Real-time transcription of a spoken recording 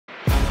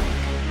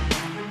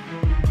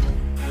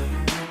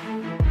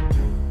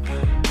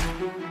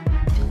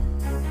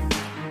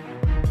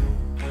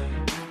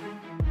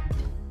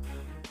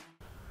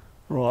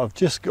Right, I've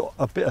just got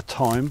a bit of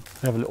time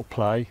to have a little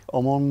play.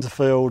 I'm on the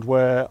field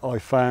where I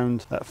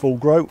found that full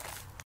groat.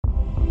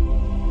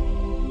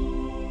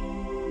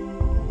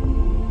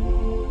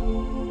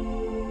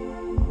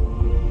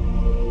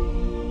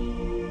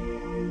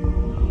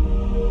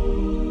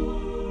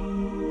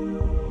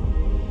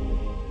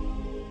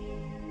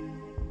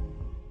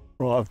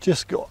 Right, I've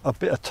just got a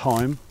bit of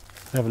time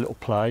to have a little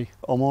play.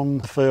 I'm on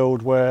the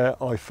field where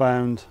I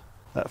found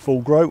that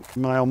full groat.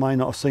 You may or may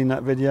not have seen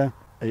that video.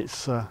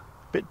 It's a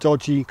bit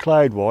dodgy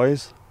cloud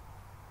wise,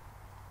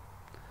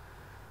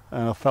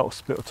 and I felt a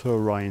spit or two of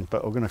rain,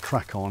 but I'm going to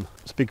crack on.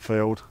 It's a big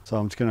field, so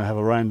I'm just going to have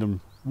a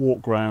random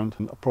walk round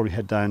and I'll probably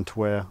head down to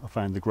where I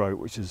found the groat,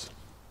 which is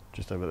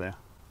just over there.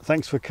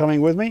 Thanks for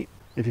coming with me.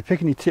 If you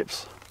pick any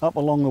tips up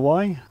along the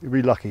way, you'll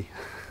be lucky.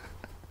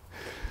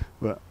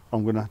 But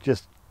I'm going to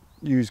just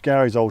use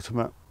Gary's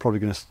ultimate,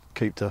 probably going to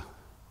keep the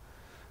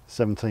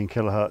 17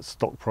 kilohertz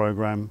stock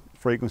program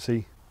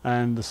frequency,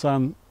 and the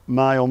sun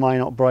may or may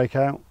not break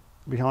out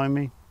behind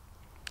me.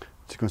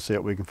 Just going to see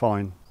what we can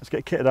find. Let's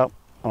get kitted up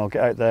and I'll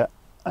get out there,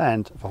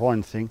 and if I find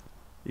anything,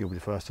 you'll be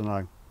the first to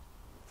know.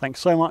 Thanks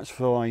so much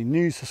for my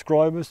new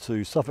subscribers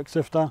to Suffolk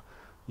Sifter.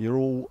 You're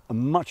all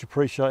much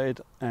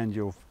appreciated and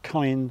you've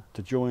come in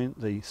to join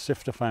the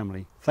Sifter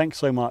family. Thanks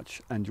so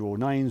much, and your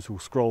names will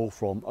scroll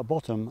from a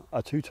bottom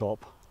to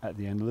top at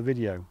the end of the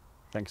video.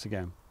 Thanks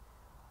again.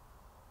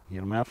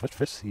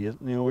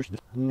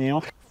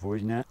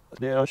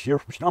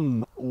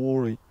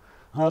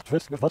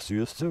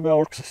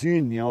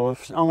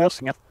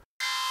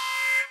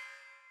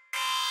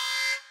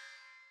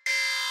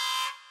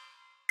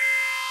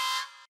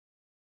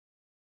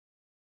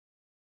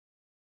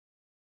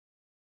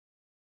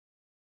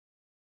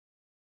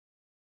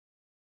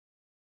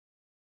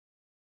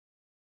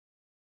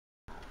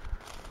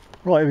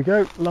 Right, here we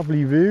go,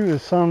 lovely view. The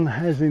sun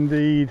has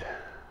indeed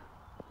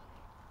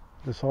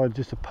decided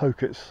just to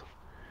poke its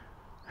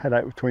head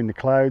out between the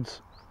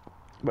clouds,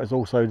 but it's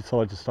also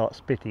decided to start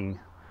spitting.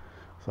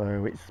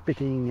 So it's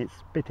spitting, it's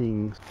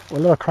spitting.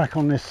 We'll have a crack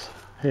on this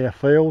here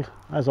field.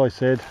 As I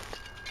said,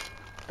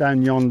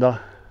 down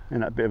yonder in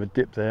that bit of a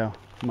dip there,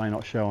 may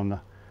not show on the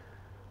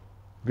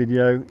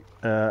video,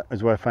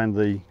 is where I found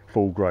the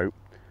full groat.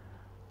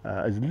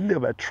 There's a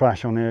little bit of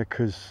trash on here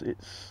because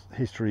its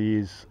history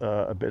is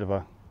a bit of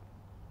a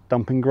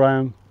dumping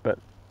ground, but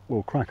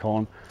we'll crack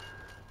on.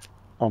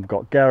 I've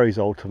got Gary's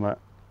ultimate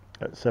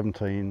at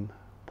 17.6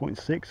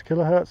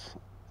 kilohertz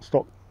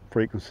stock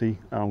frequency,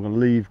 and I'm going to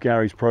leave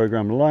Gary's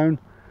program alone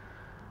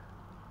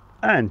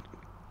and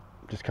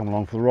just come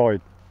along for the ride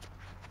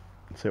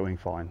and see what we can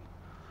find.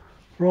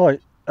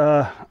 Right,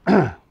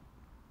 not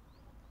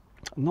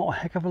a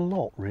heck of a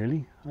lot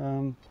really.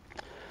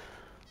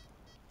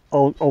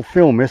 I'll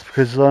film this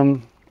because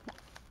I'm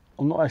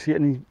not actually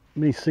getting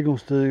many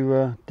signals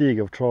to dig.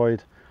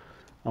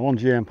 I'm on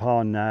GM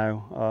power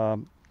now.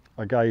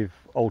 I gave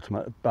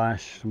ultimate a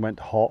bash and went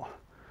hot,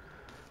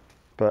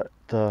 but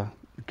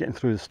getting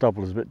through the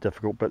stubble is a bit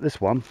difficult. But this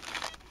one,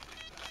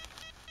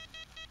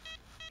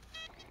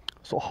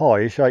 sort of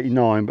highish,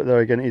 89, but there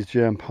again it is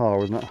GM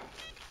power, isn't it?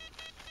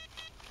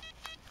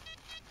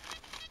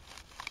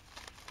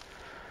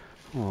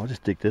 Oh, I'll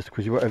just dig this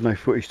because you won't have no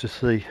footage to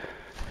see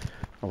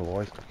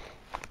otherwise.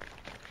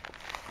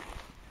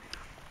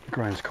 The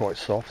ground's quite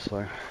soft,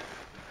 so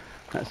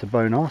that's a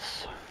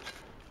bonus.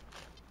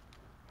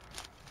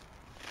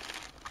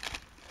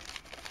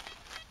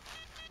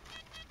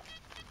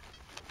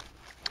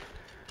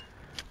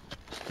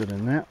 Stood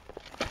in there.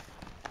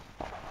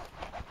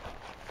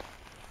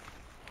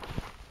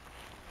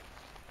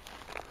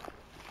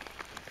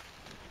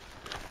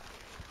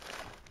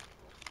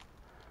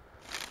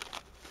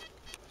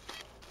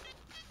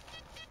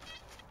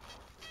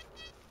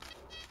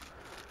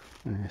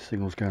 And the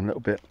signal's going a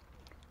little bit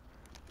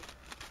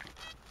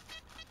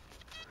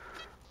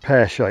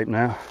pear-shaped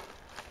now.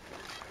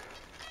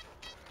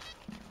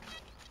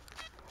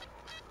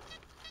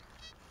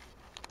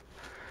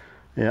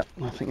 Yeah,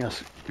 I think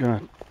that's going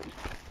to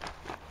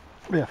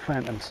be a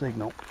phantom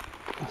signal.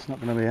 That's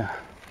not going to be a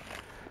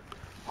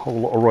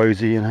whole lot of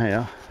rosy in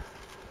here.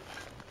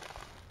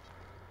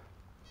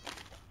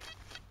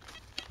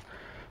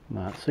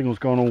 No, the signal's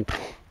gone all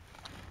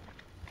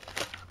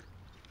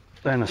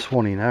down the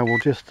Swanee now. We'll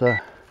just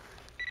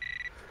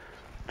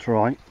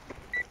try.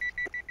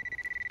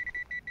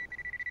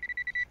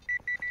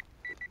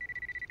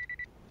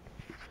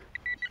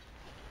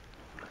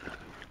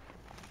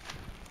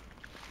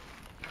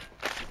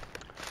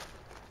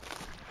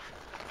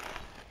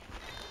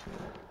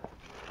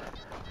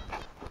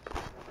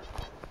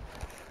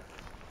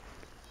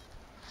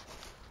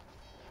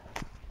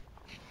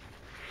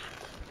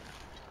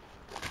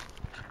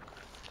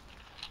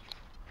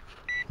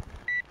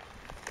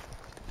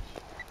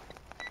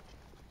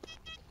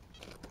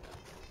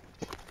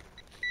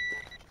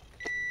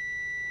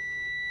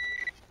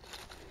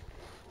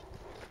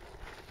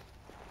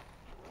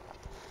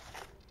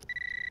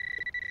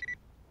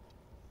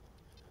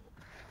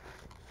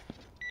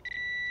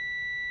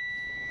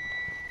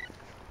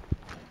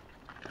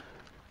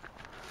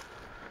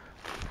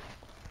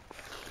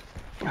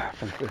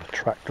 A bit of a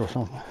tractor or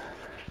something.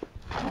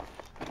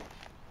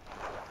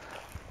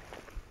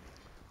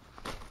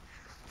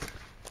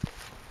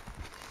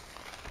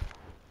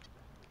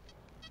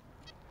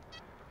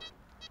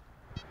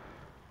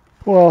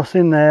 Well, it's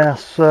in there.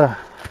 It's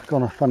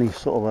got a funny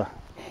sort of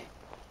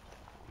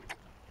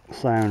a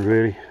sound,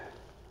 really.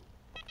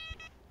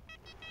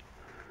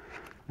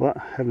 But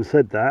having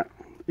said that,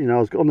 you know, I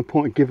was on the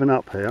point of giving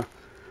up here,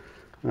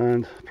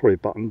 and probably a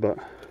button, but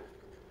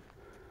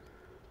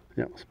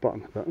yeah, it's a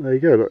button. But there you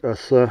go. Look,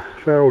 that's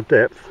ferrule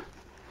depth.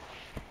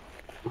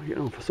 I get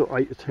on for sort of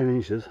 8 to 10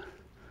 inches,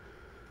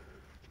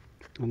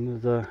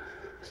 and there's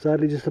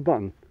sadly just a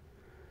button.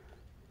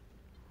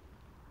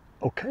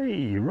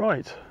 Okay,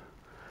 right.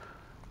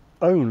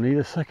 Only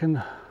the second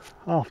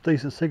half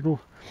decent signal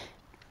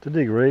to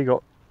dig, really.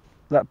 Got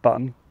that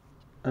button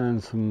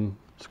and some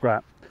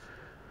scrap,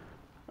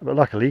 but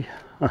luckily,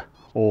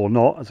 or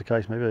not, as the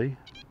case may be,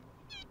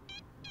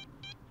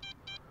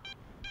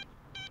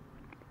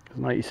 it's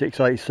an 86,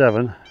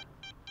 87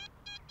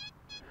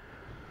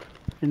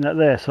 in that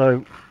there.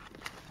 So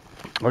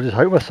I just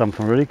hope there's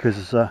something, really,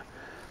 because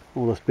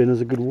all that's been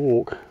is a good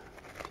walk.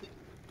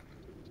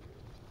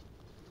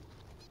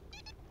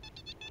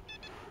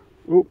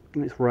 Oh,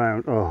 and it's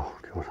round. Oh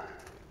god.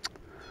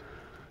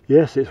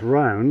 Yes, it's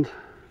round,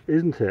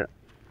 isn't it,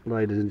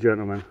 ladies and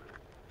gentlemen?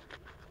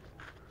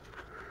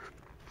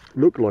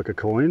 Looked like a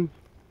coin,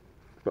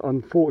 but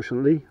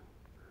unfortunately,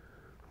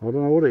 I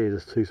don't know what it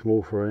is. It's too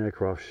small for an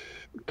aircraft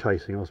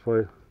casing, I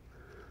suppose.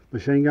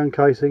 Machine gun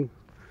casing.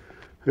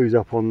 Who's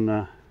up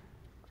on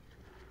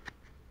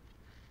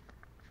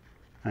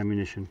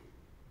ammunition?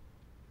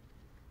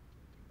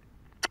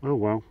 Oh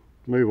well,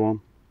 move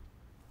on.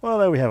 Well,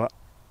 there we have it.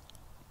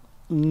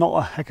 Not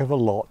a heck of a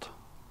lot,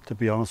 to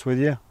be honest with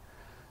you.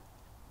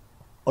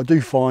 I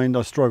do find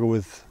I struggle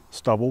with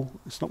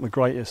stubble. It's not my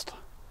greatest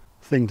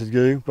thing to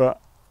do, but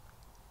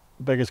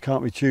beggars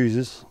can't be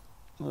choosers.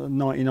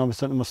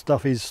 99% of my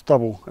stuff is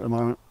stubble at the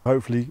moment.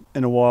 Hopefully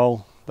in a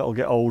while that'll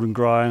get old and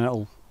grey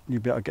and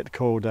you'll be able to get the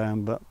coil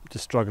down, but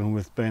just struggling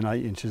with being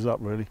 8 inches up,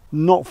 really.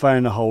 Not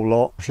found a whole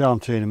lot. I'll show them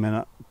to you in a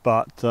minute,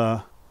 but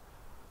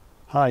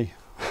hey,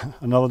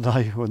 another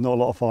day with not a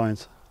lot of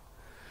finds.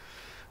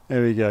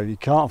 There we go. You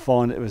can't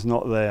find it if it's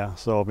not there,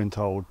 so I've been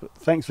told. But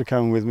thanks for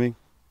coming with me.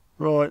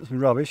 Right, it's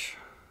been rubbish.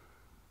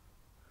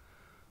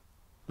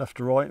 Left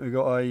to right, we've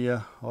got a,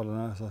 I don't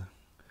know, it's a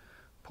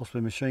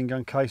possibly machine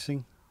gun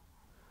casing.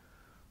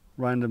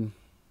 Random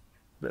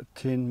bit of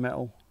tin,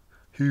 metal.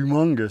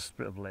 Humongous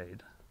bit of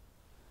lead.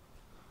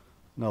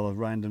 Another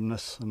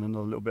randomness and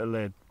another little bit of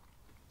lead.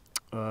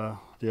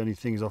 The only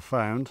things I've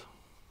found,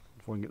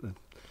 if I can get the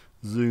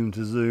zoom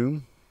to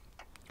zoom,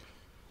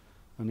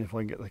 and if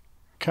I can get the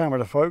camera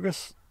to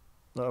focus,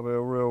 that'll be a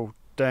real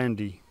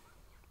dandy.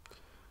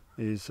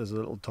 There's a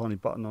little tiny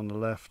button on the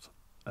left,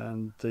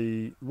 and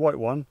the right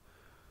one,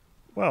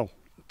 well,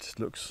 it just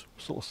looks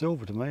sort of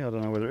silver to me. I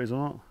don't know whether it is or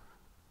not.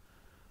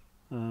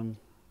 I'm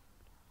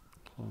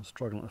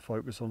struggling to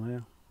focus on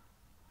here.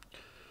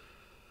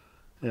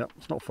 Yeah,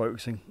 it's not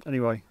focusing.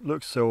 Anyway,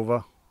 looks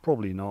silver,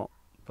 probably not,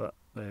 but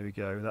there we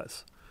go.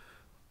 That's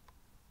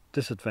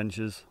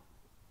Disadventures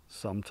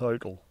sum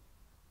total.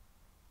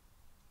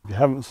 If you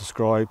haven't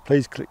subscribed,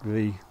 please click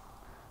the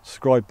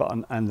subscribe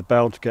button and the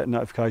bell to get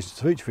notifications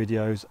to each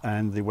videos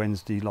and the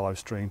Wednesday live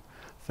stream.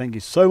 Thank you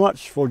so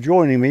much for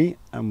joining me,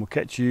 and we'll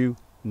catch you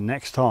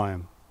next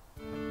time.